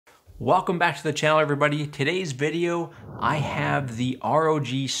Welcome back to the channel, everybody. Today's video, I have the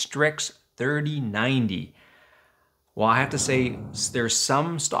ROG Strix 3090. Well, I have to say, there's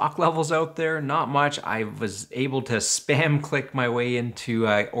some stock levels out there, not much. I was able to spam click my way into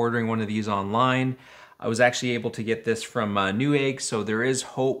ordering one of these online. I was actually able to get this from NewEgg, so there is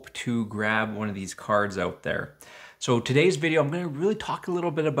hope to grab one of these cards out there. So today's video, I'm gonna really talk a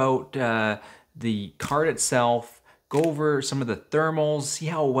little bit about the card itself, go over some of the thermals, see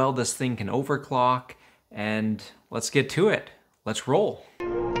how well this thing can overclock, and let's get to it. Let's roll.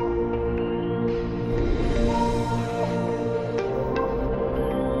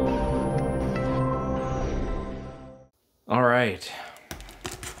 All right.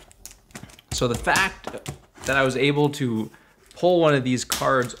 So the fact that I was able to pull one of these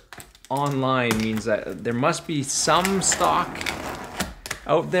cards online means that there must be some stock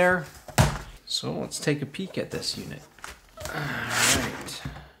out there. So let's take a peek at this unit. All right.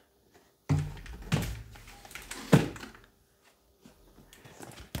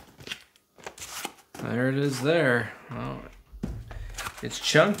 There it is there. Oh, it's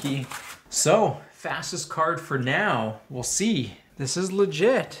chunky. So, fastest card for now. We'll see. This is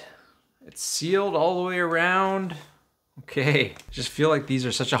legit. It's sealed all the way around. Okay, I just feel like these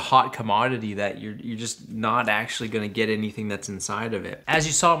are such a hot commodity that you're just not actually gonna get anything that's inside of it. As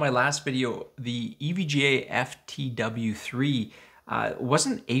you saw in my last video, the EVGA FTW3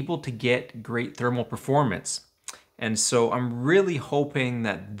 wasn't able to get great thermal performance. And so I'm really hoping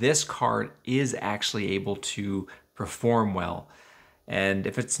that this card is actually able to perform well. And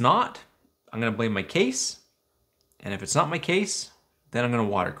if it's not, I'm gonna blame my case. And if it's not my case, then I'm gonna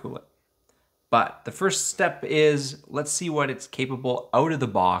water cool it. But the first step is, let's see what it's capable out of the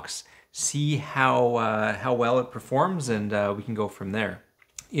box, see how well it performs, and we can go from there.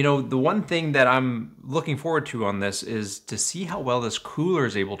 You know, the one thing that I'm looking forward to on this is to see how well this cooler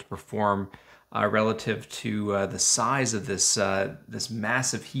is able to perform relative to the size of this, this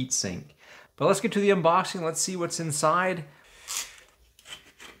massive heat sink. But let's get to the unboxing, let's see what's inside.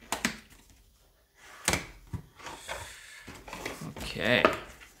 Okay.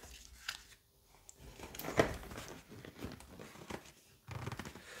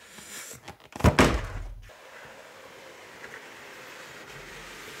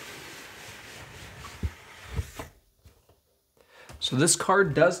 So this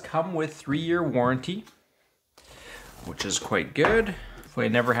card does come with 3-year warranty, which is quite good. Hopefully I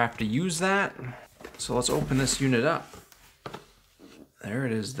never have to use that. So let's open this unit up. There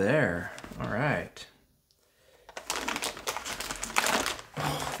it is there. All right.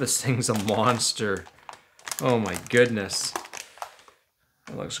 Oh, this thing's a monster. Oh my goodness.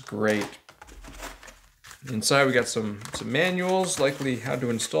 It looks great. Inside we got some manuals, likely how to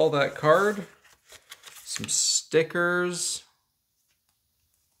install that card. Some stickers.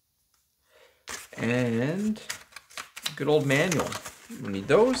 And good old manual. We need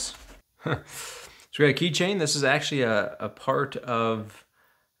those. So we got a keychain. This is actually a part of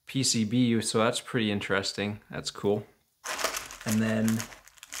PCB, so that's pretty interesting. That's cool. And then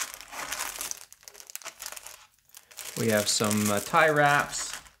we have some tie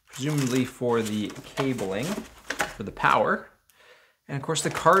wraps, presumably for the cabling, for the power. And of course the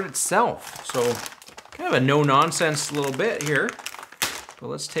card itself. So kind of a no-nonsense little bit here. But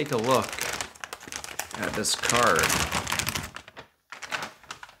let's take a look at this card.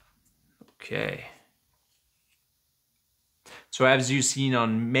 Okay. So as you've seen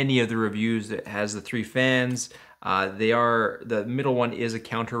on many of the reviews, it has the 3 fans. The middle one is a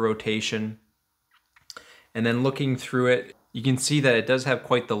counter rotation. And then looking through it, you can see that it does have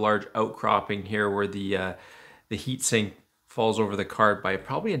quite the large outcropping here where the heatsink falls over the card by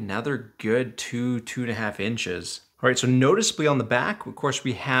probably another good 2.5 inches. All right, so noticeably on the back, of course,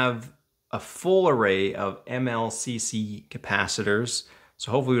 we have a full array of MLCC capacitors,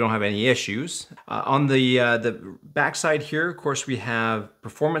 so hopefully we don't have any issues. On the backside here, of course, we have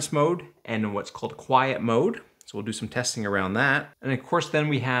performance mode and what's called quiet mode. So we'll do some testing around that. And of course, then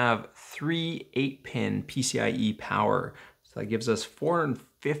we have 3 8-pin PCIe power. So that gives us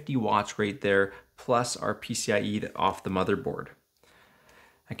 450 watts right there, plus our PCIe off the motherboard.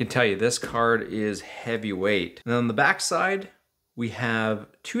 I can tell you this card is heavyweight. And on the backside, we have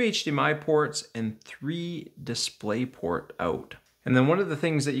 2 HDMI ports and 3 DisplayPort out. And then one of the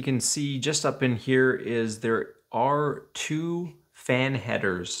things that you can see just up in here is there are 2 fan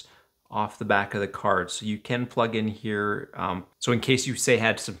headers off the back of the card. So you can plug in here. So in case you say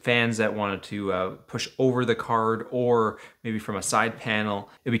had some fans that wanted to push over the card or maybe from a side panel,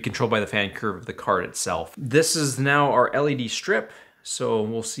 it'd be controlled by the fan curve of the card itself. This is now our LED strip. So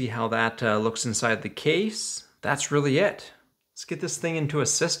we'll see how that looks inside the case. That's really it. Let's get this thing into a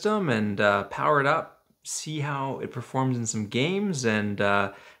system and power it up, see how it performs in some games, and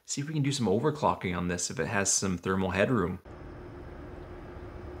see if we can do some overclocking on this if it has some thermal headroom.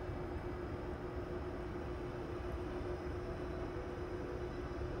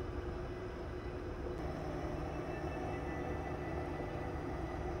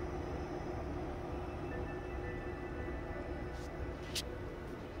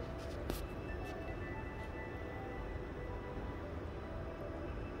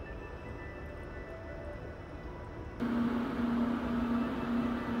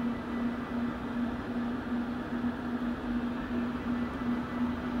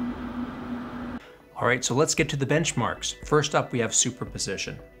 All right, so let's get to the benchmarks. First up, we have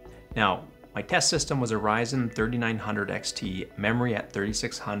superposition. Now, my test system was a Ryzen 3900 XT, memory at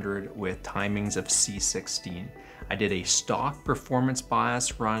 3600 with timings of C16. I did a stock performance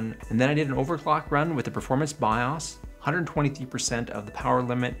BIOS run, and then I did an overclock run with the performance BIOS, 123% of the power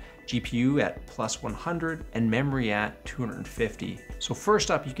limit, GPU at plus 100, and memory at 250. So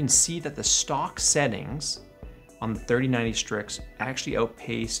first up, you can see that the stock settings on the 3090 Strix actually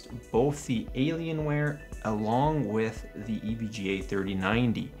outpaced both the Alienware along with the EVGA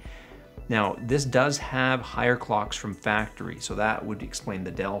 3090. Now, this does have higher clocks from factory, so that would explain the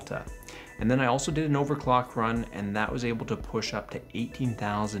delta. And then I also did an overclock run, and that was able to push up to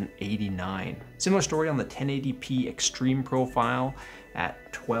 18,089. Similar story on the 1080p extreme profile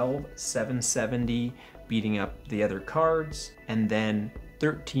at 12,770, beating up the other cards, and then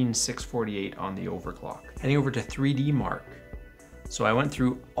 13,648 on the overclock. Heading over to 3D Mark. So I went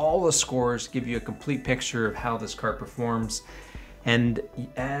through all the scores, give you a complete picture of how this card performs. And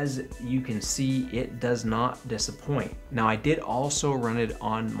as you can see, it does not disappoint. Now, I did also run it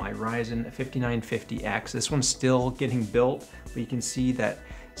on my Ryzen 5950X. This one's still getting built, but you can see that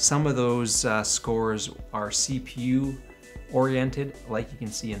some of those scores are CPU oriented, like you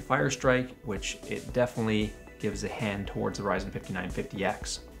can see in Firestrike, which it definitely gives a hand towards the Ryzen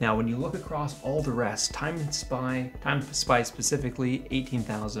 5950X. Now, when you look across all the rest, Time Spy specifically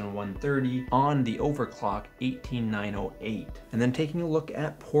 18,130, on the overclock 18,908. And then taking a look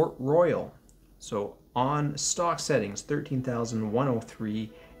at Port Royal. So on stock settings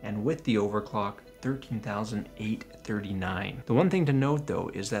 13,103, and with the overclock 13,839. The one thing to note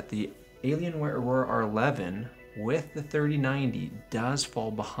though is that the Alienware Aurora R11 with the 3090 does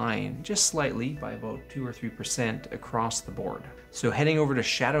fall behind just slightly by about 2 or 3% across the board. So heading over to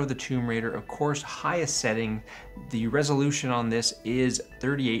Shadow of the Tomb Raider, of course, highest setting, the resolution on this is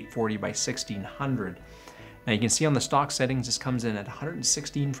 3840 by 1600. Now you can see on the stock settings, this comes in at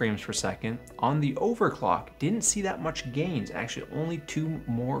 116 frames per second. On the overclock, didn't see that much gains, actually only 2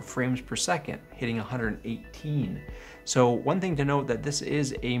 more frames per second, hitting 118. So one thing to note that this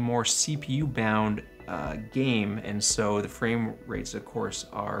is a more CPU bound game, and so the frame rates of course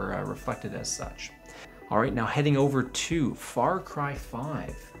are reflected as such. All right, now heading over to Far Cry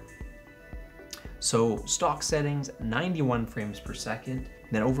 5. So stock settings 91 frames per second,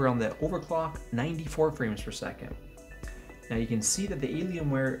 then over on the overclock 94 frames per second. Now you can see that the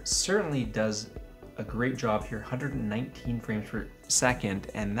Alienware certainly does a great job here, 119 frames per second,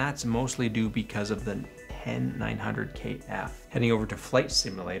 and that's mostly due because of the 10900KF. Heading over to Flight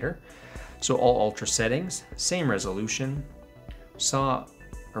Simulator. So all ultra settings, same resolution. Saw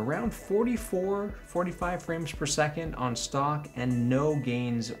around 45 frames per second on stock, and no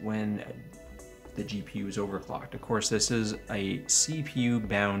gains when the GPU is overclocked. Of course, this is a CPU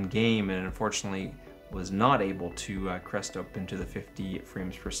bound game, and unfortunately was not able to crest up into the 50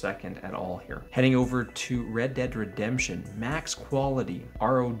 frames per second at all here. Heading over to Red Dead Redemption, max quality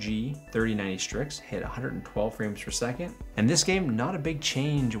ROG 3090 Strix hit 112 frames per second. And this game, not a big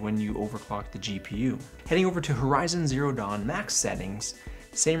change when you overclock the GPU. Heading over to Horizon Zero Dawn, max settings,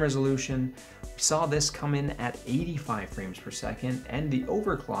 same resolution. We saw this come in at 85 frames per second, and the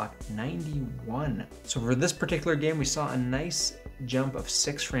overclock 91. So for this particular game, we saw a nice jump of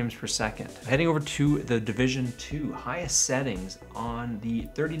 6 frames per second. Heading over to the Division 2, highest settings on the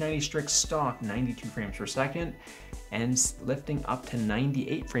 3090 Strix stock, 92 frames per second, and lifting up to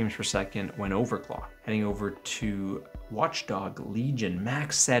 98 frames per second when overclocked. Heading over to Watchdog Legion,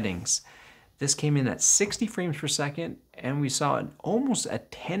 max settings. This came in at 60 frames per second, and we saw almost a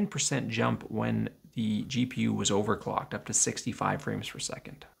 10% jump when the GPU was overclocked up to 65 frames per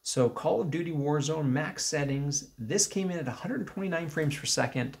second. So Call of Duty Warzone max settings, this came in at 129 frames per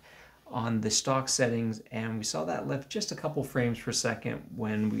second on the stock settings, and we saw that lift just a couple frames per second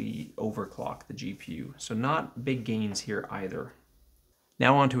when we overclocked the GPU. So not big gains here either.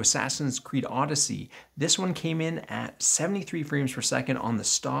 Now on to Assassin's Creed Odyssey. This one came in at 73 frames per second on the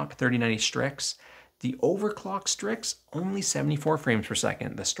stock 3090 Strix, The overclock Strix, only 74 frames per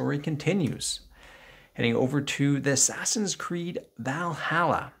second. The story continues. Heading over to the Assassin's Creed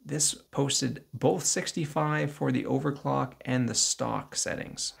Valhalla. This posted both 65 for the overclock and the stock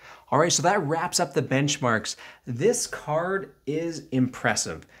settings. All right, so that wraps up the benchmarks. This card is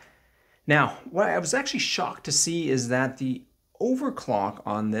impressive. Now, what I was actually shocked to see is that the overclock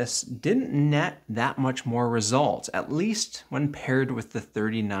on this didn't net that much more results, at least when paired with the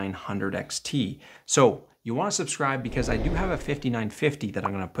 3900 XT. So you want to subscribe because I do have a 5950 that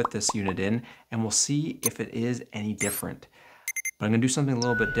I'm going to put this unit in, and we'll see if it is any different. But I'm going to do something a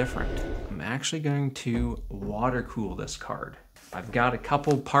little bit different. I'm actually going to water cool this card. I've got a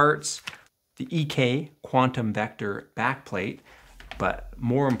couple parts, the EK Quantum Vector backplate, but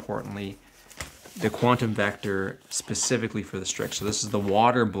more importantly, the Quantum Vector specifically for the Strix. So this is the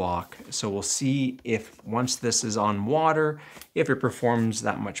water block. So we'll see if once this is on water, if it performs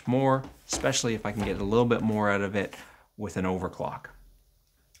that much more, especially if I can get a little bit more out of it with an overclock.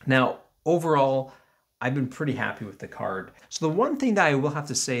 Now, overall, I've been pretty happy with the card. So the one thing that I will have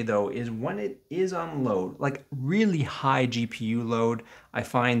to say though is when it is on load, like really high GPU load, I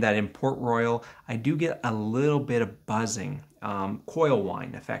find that in Port Royal, I do get a little bit of buzzing, coil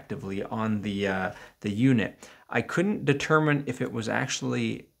whine effectively on the unit. I couldn't determine if it was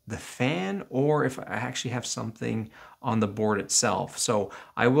actually the fan or if I actually have something on the board itself. So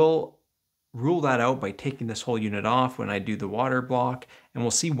I will rule that out by taking this whole unit off when I do the water block, and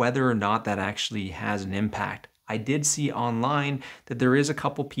we'll see whether or not that actually has an impact. I did see online that there is a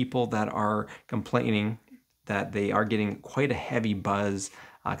couple people that are complaining that they are getting quite a heavy buzz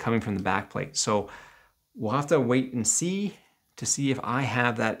coming from the backplate. So we'll have to wait and see to see if I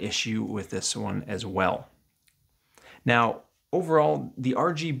have that issue with this one as well. Now, overall, the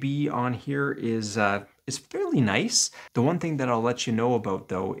RGB on here is fairly nice. The one thing that I'll let you know about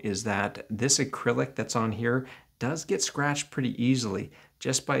though is that this acrylic that's on here does get scratched pretty easily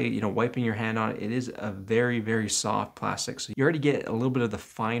just by wiping your hand on it. It is a very, very soft plastic, so you already get a little bit of the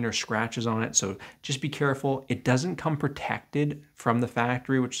finer scratches on it, so just be careful. It doesn't come protected from the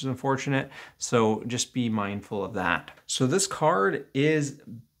factory, which is unfortunate, so just be mindful of that. So this card is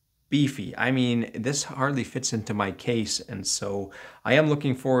beefy. I mean, this hardly fits into my case, and so I am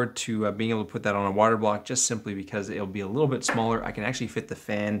looking forward to being able to put that on a water block just simply because it'll be a little bit smaller. I can actually fit the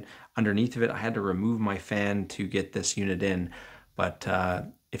fan underneath of it. I had to remove my fan to get this unit in, but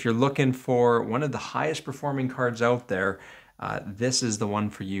if you're looking for one of the highest performing cards out there, this is the one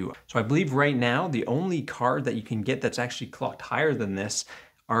for you. So I believe right now the only card that you can get that's actually clocked higher than this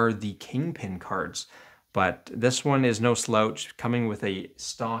are the KingPin cards. But this one is no slouch, coming with a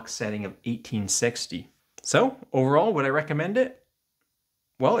stock setting of 1860. So overall, would I recommend it?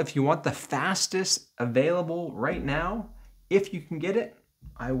 Well, if you want the fastest available right now, if you can get it,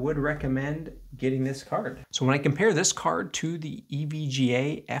 I would recommend getting this card. So when I compare this card to the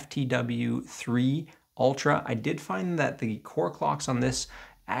EVGA FTW3 Ultra, I did find that the core clocks on this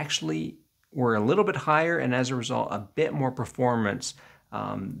actually were a little bit higher, and as a result, a bit more performance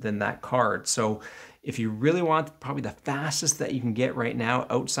than that card. So if you really want probably the fastest that you can get right now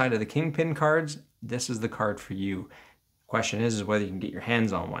outside of the KingPin cards, this is the card for you. Question is whether you can get your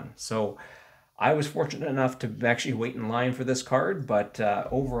hands on one. So I was fortunate enough to actually wait in line for this card, but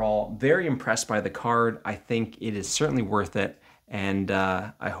overall, very impressed by the card. I think it is certainly worth it, and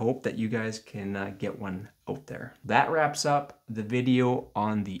I hope that you guys can get one out there. That wraps up the video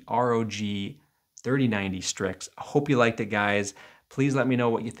on the ROG 3090 Strix. I hope you liked it, guys. Please let me know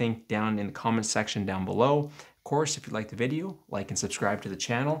what you think down in the comments section down below. Of course, if you liked the video, like and subscribe to the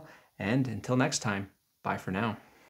channel. And until next time, bye for now.